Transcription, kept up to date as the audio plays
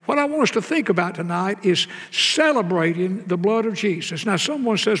what I want us to think about tonight is celebrating the blood of Jesus. Now,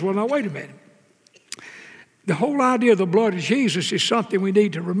 someone says, well, now, wait a minute. The whole idea of the blood of Jesus is something we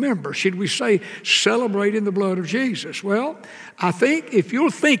need to remember. Should we say celebrating the blood of Jesus? Well, I think if you'll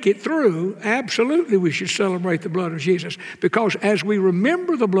think it through, absolutely we should celebrate the blood of Jesus. Because as we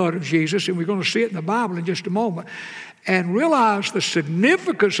remember the blood of Jesus, and we're going to see it in the Bible in just a moment, and realize the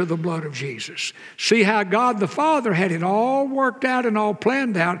significance of the blood of Jesus, see how God the Father had it all worked out and all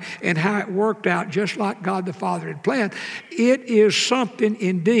planned out, and how it worked out just like God the Father had planned, it is something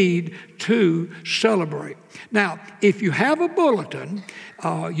indeed to celebrate. Now, if you have a bulletin,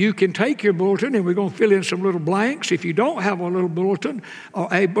 you can take your bulletin, and we're going to fill in some little blanks. If you don't have a little bulletin,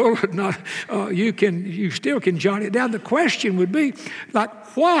 or a bulletin, you still can jot it down. The question would be,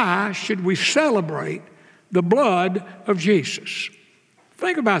 like, why should we celebrate the blood of Jesus?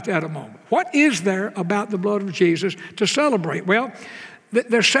 Think about that a moment. What is there about the blood of Jesus to celebrate? Well,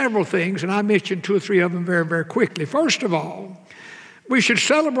 there's several things, and I mentioned 2 or 3 of them very, very quickly. First of all, we should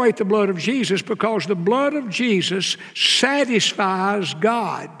celebrate the blood of Jesus because the blood of Jesus satisfies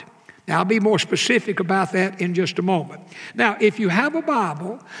God. Now, I'll be more specific about that in just a moment. Now, if you have a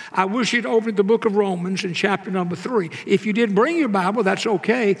Bible, I wish you'd open the book of Romans in chapter number 3. If you didn't bring your Bible, that's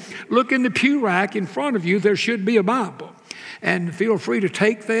okay. Look in the pew rack in front of you. There should be a Bible. And feel free to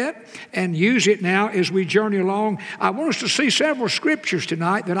take that and use it now as we journey along. I want us to see several scriptures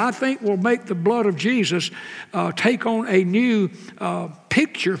tonight that I think will make the blood of Jesus take on a new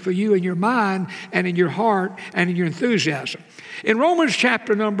picture for you in your mind and in your heart and in your enthusiasm. In Romans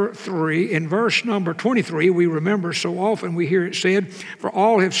chapter number 3, in verse number 23, we remember so often we hear it said, for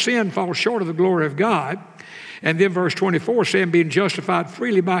all have sinned, fall short of the glory of God. And then verse 24 saying, being justified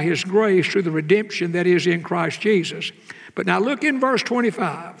freely by his grace through the redemption that is in Christ Jesus. But now look in verse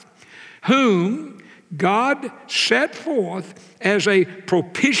 25. Whom God set forth as a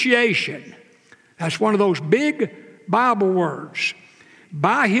propitiation. That's one of those big Bible words.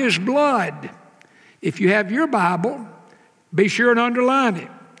 By his blood. If you have your Bible, be sure and underline it.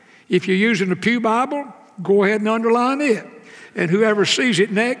 If you're using a pew Bible, go ahead and underline it. And whoever sees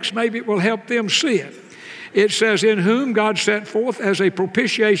it next, maybe it will help them see it. It says, in whom God set forth as a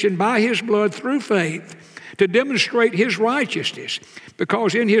propitiation by his blood through faith to demonstrate his righteousness,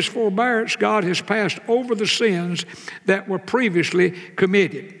 because in his forbearance God has passed over the sins that were previously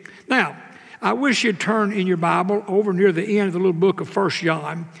committed. Now, I wish you'd turn in your Bible over near the end of the little book of 1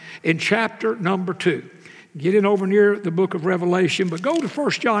 John in chapter number 2. Get in over near the book of Revelation, but go to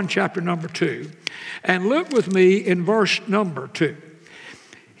 1 John chapter number 2 and look with me in verse number 2.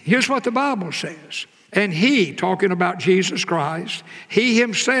 Here's what the Bible says. And he, talking about Jesus Christ, he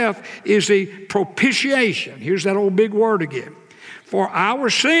himself is the propitiation. Here's that old big word again. For our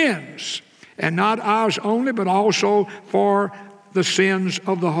sins, and not ours only, but also for the sins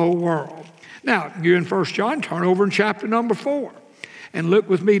of the whole world. Now, you're in 1 John, turn over in chapter number 4. And look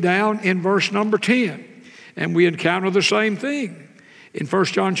with me down in verse number 10. And we encounter the same thing. In 1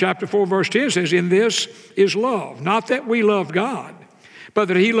 John chapter 4, verse 10 says, in this is love. Not that we loved God, but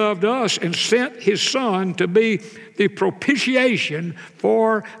that he loved us and sent his Son to be the propitiation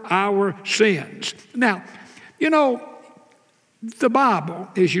for our sins. Now, you know, the Bible,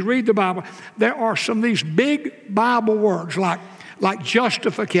 as you read the Bible, there are some of these big Bible words like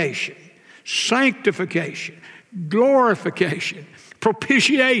justification, sanctification, glorification,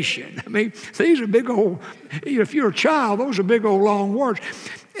 propitiation. I mean, these are big old, if you're a child, those are big old long words.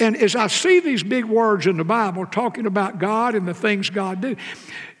 And as I see these big words in the Bible talking about God and the things God do,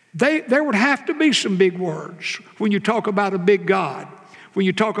 there would have to be some big words when you talk about a big God, when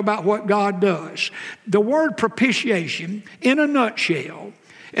you talk about what God does. The word propitiation, in a nutshell,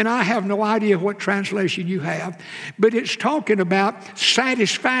 and I have no idea what translation you have, but it's talking about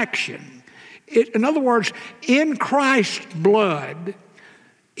satisfaction. In other words, in Christ's blood,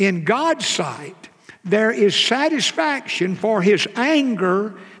 in God's sight, there is satisfaction for his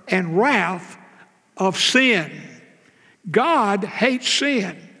anger and wrath of sin. God hates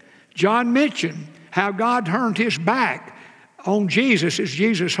sin. John mentioned how God turned his back on Jesus as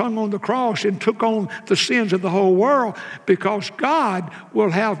Jesus hung on the cross and took on the sins of the whole world, because God will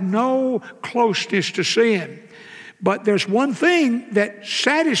have no closeness to sin. But there's one thing that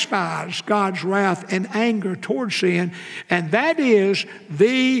satisfies God's wrath and anger towards sin, and that is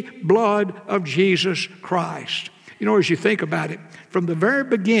the blood of Jesus Christ. You know, as you think about it, from the very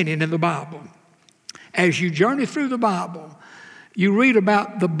beginning in the Bible, as you journey through the Bible, you read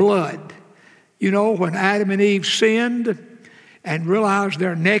about the blood. You know, when Adam and Eve sinned and realized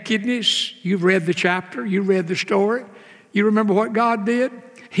their nakedness, you've read the chapter, you read the story. You remember what God did?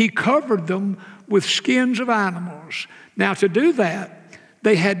 He covered them with skins of animals. Now, to do that,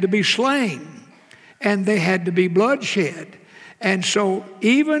 they had to be slain, and they had to be bloodshed. And so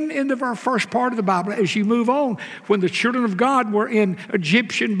even in the first part of the Bible, as you move on, when the children of God were in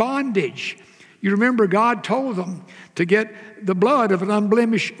Egyptian bondage, you remember God told them to get the blood of an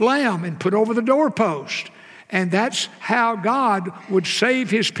unblemished lamb and put over the doorpost. And that's how God would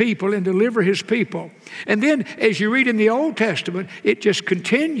save his people and deliver his people. And then as you read in the Old Testament, it just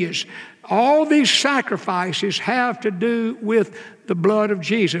continues. All these sacrifices have to do with the blood of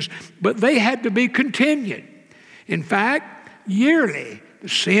Jesus, but they had to be continued. In fact, yearly, the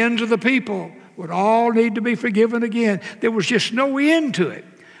sins of the people would all need to be forgiven again. There was just no end to it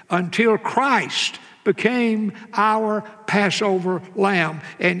until Christ became our Passover lamb,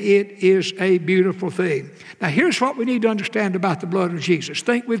 and it is a beautiful thing. Now, here's what we need to understand about the blood of Jesus.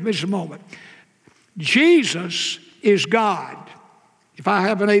 Think with me just a moment. Jesus is God. If I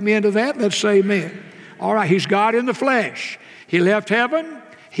have an amen to that, let's say amen. All right, he's God in the flesh. He left heaven,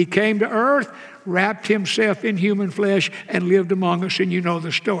 he came to earth, wrapped himself in human flesh, and lived among us, and you know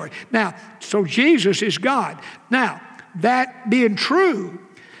the story. Now, so Jesus is God. Now, that being true,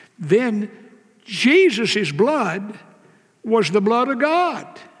 then Jesus' blood was the blood of God.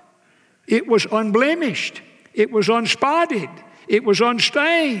 It was unblemished. It was unspotted. It was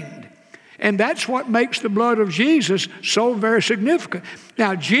unstained. And that's what makes the blood of Jesus so very significant.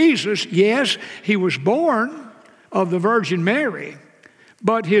 Now, Jesus, yes, he was born of the Virgin Mary,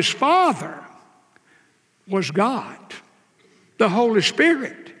 but his Father was God, the Holy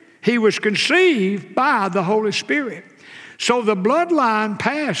Spirit. He was conceived by the Holy Spirit. So the bloodline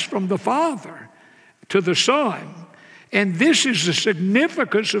passed from the Father to the Son. And this is the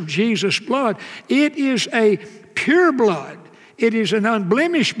significance of Jesus' blood. It is a pure blood. It is an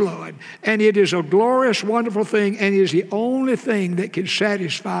unblemished blood. And it is a glorious, wonderful thing. And it is the only thing that can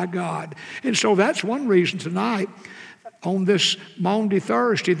satisfy God. And so that's one reason tonight, on this Maundy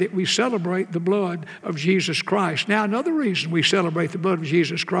Thursday, that we celebrate the blood of Jesus Christ. Now, another reason we celebrate the blood of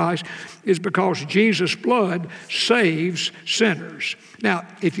Jesus Christ is because Jesus' blood saves sinners. Now,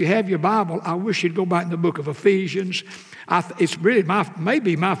 if you have your Bible, I wish you'd go back in the book of Ephesians. It's really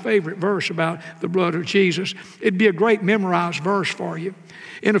maybe my favorite verse about the blood of Jesus. It'd be a great memorized verse for you.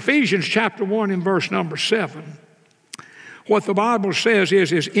 In Ephesians chapter 1 and verse number 7, what the Bible says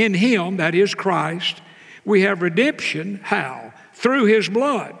is in him, that is Christ, we have redemption. How? Through his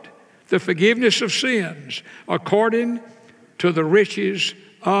blood, the forgiveness of sins, according to the riches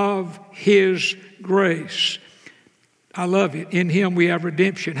of his grace. I love it. In him we have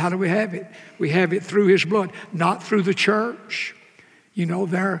redemption. How do we have it? We have it through his blood, not through the church. You know,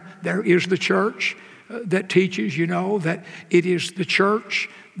 there is the church that teaches, that it is the church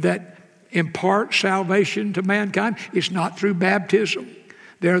that imparts salvation to mankind. It's not through baptism.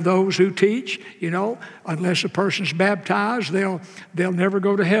 There are those who teach, unless a person's baptized, they'll never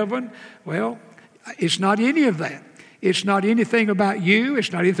go to heaven. Well, it's not any of that. It's not anything about you.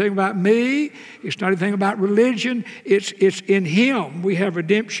 It's not anything about me. It's not anything about religion. It's in him we have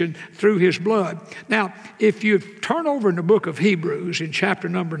redemption through his blood. Now, if you turn over in the book of Hebrews in chapter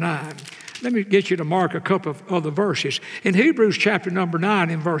number 9, let me get you to mark a couple of other verses. In Hebrews chapter number 9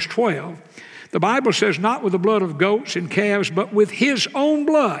 in verse 12, the Bible says, not with the blood of goats and calves, but with his own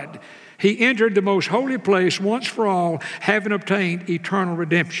blood, he entered the most holy place once for all, having obtained eternal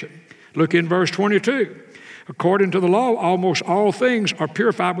redemption. Look in verse 22. According to the law, almost all things are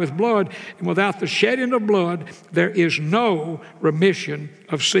purified with blood, and without the shedding of blood, there is no remission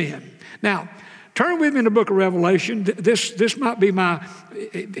of sin. Now, turn with me in the book of Revelation. This might be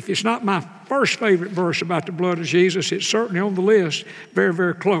if it's not my first favorite verse about the blood of Jesus, it's certainly on the list, very,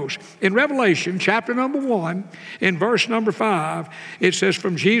 very close. In Revelation, chapter number 1, in verse number 5, it says,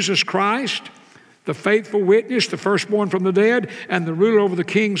 from Jesus Christ, the faithful witness, the firstborn from the dead, and the ruler over the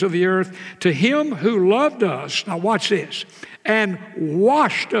kings of the earth, to him who loved us, now watch this, and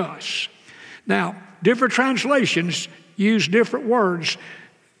washed us. Now, different translations use different words.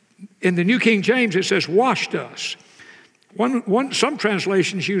 In the New King James, it says washed us. Some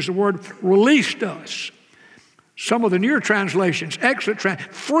translations use the word released us. Some of the newer translations,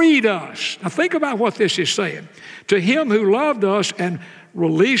 freed us. Now think about what this is saying. To him who loved us and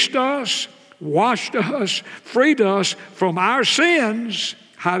released us, washed us, freed us from our sins.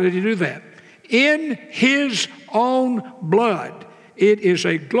 How did he do that? In his own blood. It is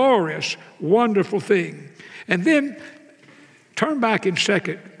a glorious, wonderful thing. And then turn back in 2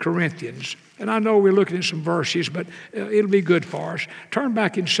 Corinthians. And I know we're looking at some verses, but it'll be good for us. Turn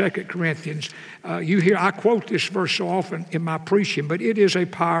back in 2 Corinthians. I quote this verse so often in my preaching, but it is a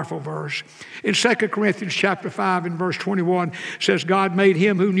powerful verse. In 2 Corinthians chapter 5 and verse 21 says, God made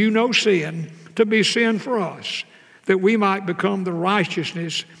him who knew no sin to be sin for us, that we might become the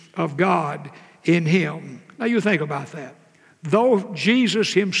righteousness of God in him. Now you think about that. Though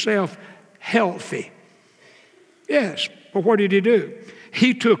Jesus himself healthy, yes, but what did he do?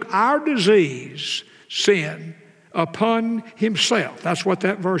 He took our disease, sin, upon himself. That's what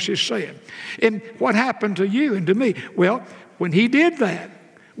that verse is saying. And what happened to you and to me? Well, when he did that,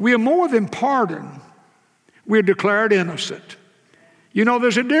 we are more than pardoned. We're declared innocent. You know,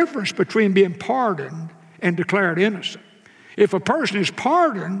 there's a difference between being pardoned and declared innocent. If a person is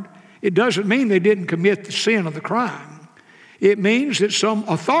pardoned, it doesn't mean they didn't commit the sin of the crime. It means that some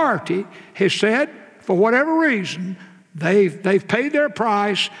authority has said, for whatever reason, they've paid their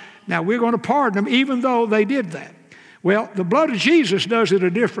price. Now we're going to pardon them even though they did that. Well, the blood of Jesus does it a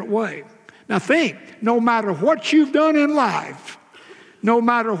different way. Now think, no matter what you've done in life, no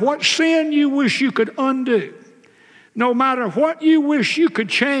matter what sin you wish you could undo, no matter what you wish you could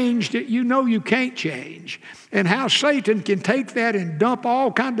change that you know you can't change, and how Satan can take that and dump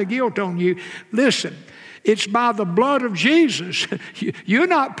all kinds of guilt on you, listen, it's by the blood of Jesus. You're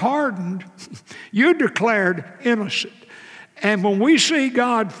not pardoned. You're declared innocent. And when we see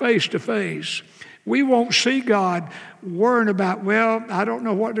God face to face, we won't see God worrying about, well, I don't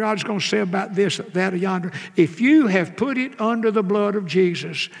know what God's going to say about this, that, or yonder. If you have put it under the blood of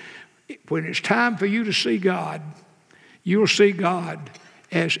Jesus, when it's time for you to see God, you'll see God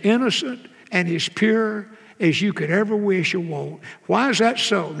as innocent and as pure as you could ever wish or want. Why is that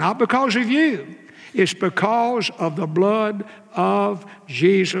so? Not because of you. It's because of the blood of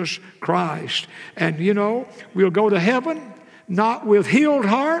Jesus Christ. And you know, we'll go to heaven not with healed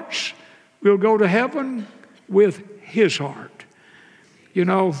hearts. We'll go to heaven with his heart. You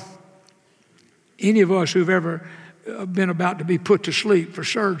know, any of us who've ever been about to be put to sleep for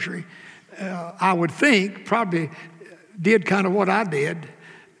surgery, I would think probably did kind of what I did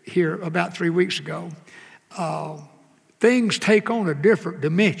here about 3 weeks ago. Things take on a different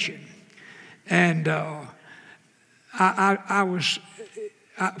dimension. And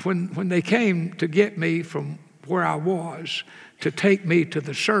when they came to get me from where I was to take me to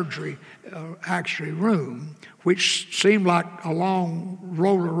the surgery room, which seemed like a long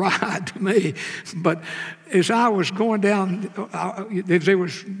roller ride to me. But as I was going down, as they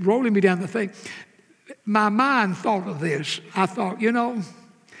was rolling me down the thing, my mind thought of this. I thought, you know,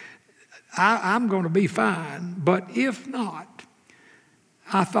 I'm going to be fine, but if not,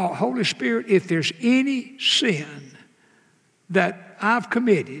 I thought, Holy Spirit, if there's any sin that I've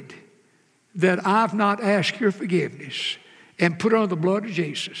committed that I've not asked your forgiveness and put under the blood of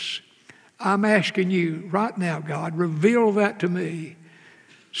Jesus, I'm asking you right now, God, reveal that to me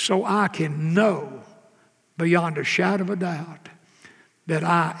so I can know beyond a shadow of a doubt that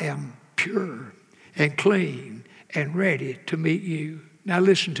I am pure and clean and ready to meet you. Now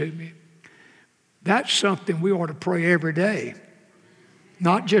listen to me. That's something we ought to pray every day.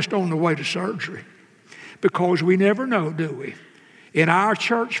 Not just on the way to surgery, because we never know, do we? In our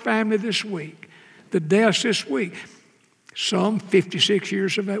church family this week, the deaths this week, some 56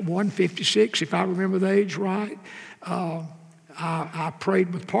 years of age, one 56, if I remember the age right. I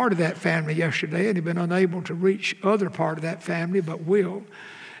prayed with part of that family yesterday and have been unable to reach other part of that family, but will.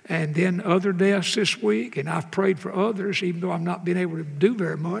 And then other deaths this week, and I've prayed for others, even though I've not been able to do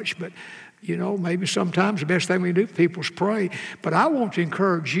very much, but you know, maybe sometimes the best thing we can do for people is pray. But I want to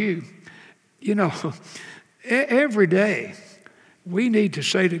encourage you, you know, every day we need to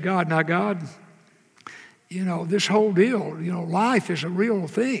say to God, now God, you know, this whole deal, you know, life is a real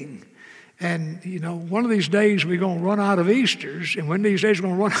thing. And, you know, one of these days we're going to run out of Easters, and one of these days we're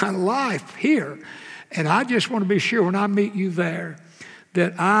going to run out of life here. And I just want to be sure when I meet you there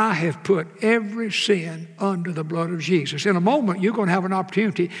that I have put every sin under the blood of Jesus. In a moment, you're going to have an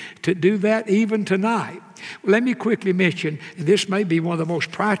opportunity to do that even tonight. Well, let me quickly mention, and this may be one of the most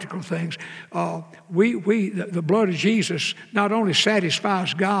practical things, the blood of Jesus not only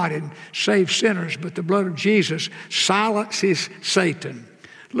satisfies God and saves sinners, but the blood of Jesus silences Satan.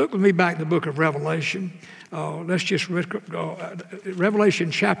 Look with me back in the book of Revelation. Let's just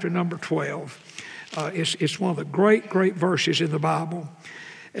Revelation chapter number 12. It's one of the great verses in the Bible,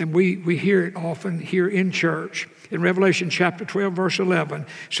 and we hear it often here in church. In Revelation chapter 12, verse 11, it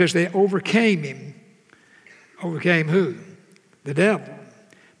says they overcame him. Overcame who? The devil.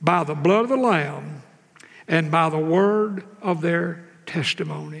 By the blood of the Lamb and by the word of their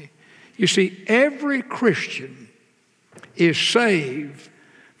testimony. You see, every Christian is saved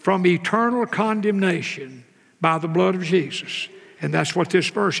from eternal condemnation by the blood of Jesus. And that's what this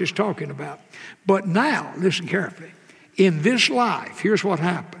verse is talking about. But now, listen carefully. In this life, here's what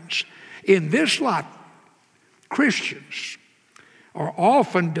happens. In this life, Christians are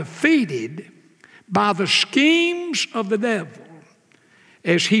often defeated by the schemes of the devil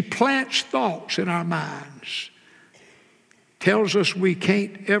as he plants thoughts in our minds. Tells us we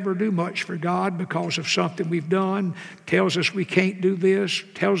can't ever do much for God because of something we've done. Tells us we can't do this.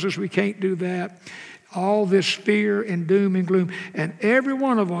 Tells us we can't do that. All this fear and doom and gloom. And every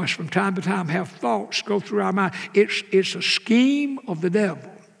one of us from time to time have thoughts go through our mind. It's a scheme of the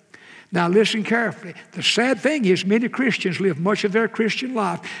devil. Now listen carefully. The sad thing is many Christians live much of their Christian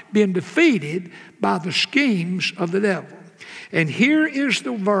life being defeated by the schemes of the devil. And here is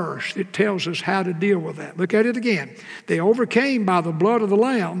the verse that tells us how to deal with that. Look at it again. They overcame by the blood of the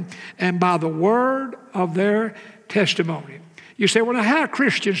Lamb and by the word of their testimony. You say, well, now how are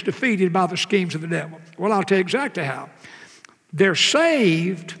Christians defeated by the schemes of the devil? Well, I'll tell you exactly how. They're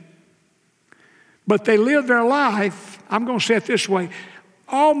saved, but they live their life, I'm going to say it this way,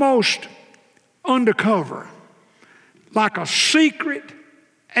 almost undercover, like a secret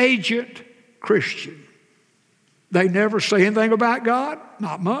agent Christian. They never say anything about God,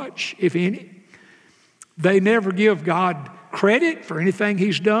 not much, if any. They never give God credit for anything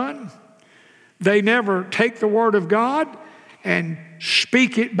He's done. They never take the Word of God and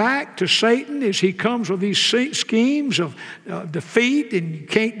speak it back to Satan as he comes with these schemes of defeat, and you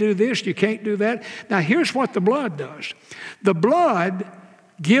can't do this, you can't do that. Now here's what the blood does. The blood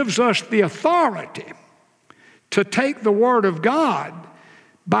gives us the authority to take the Word of God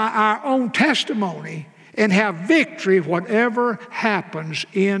by our own testimony and have victory whatever happens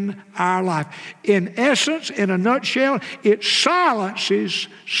in our life. In essence, in a nutshell, it silences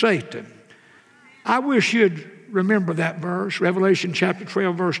Satan. I wish you'd remember that verse, Revelation chapter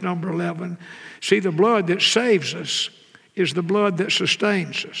 12, verse number 11. See, the blood that saves us is the blood that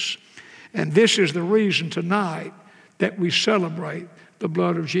sustains us. And this is the reason tonight that we celebrate the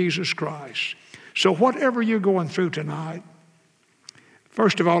blood of Jesus Christ. So whatever you're going through tonight,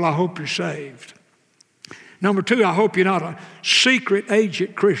 first of all, I hope you're saved. Number two, I hope you're not a secret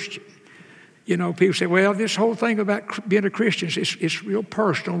agent Christian. You know, people say, well, this whole thing about being a Christian, it's real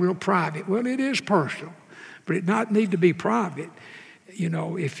personal, real private. Well, it is personal, but it not need to be private. You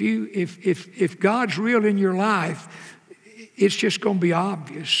know, if God's real in your life, it's just going to be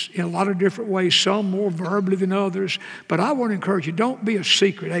obvious in a lot of different ways, some more verbally than others. But I want to encourage you, don't be a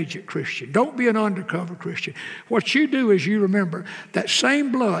secret agent Christian. Don't be an undercover Christian. What you do is you remember that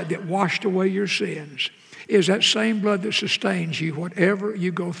same blood that washed away your sins is that same blood that sustains you, whatever you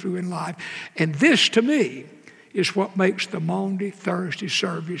go through in life. And this, to me, is what makes the Maundy Thursday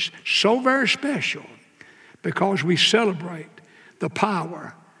service so very special, because we celebrate the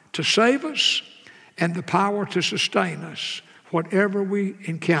power to save us and the power to sustain us, whatever we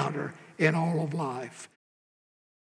encounter in all of life.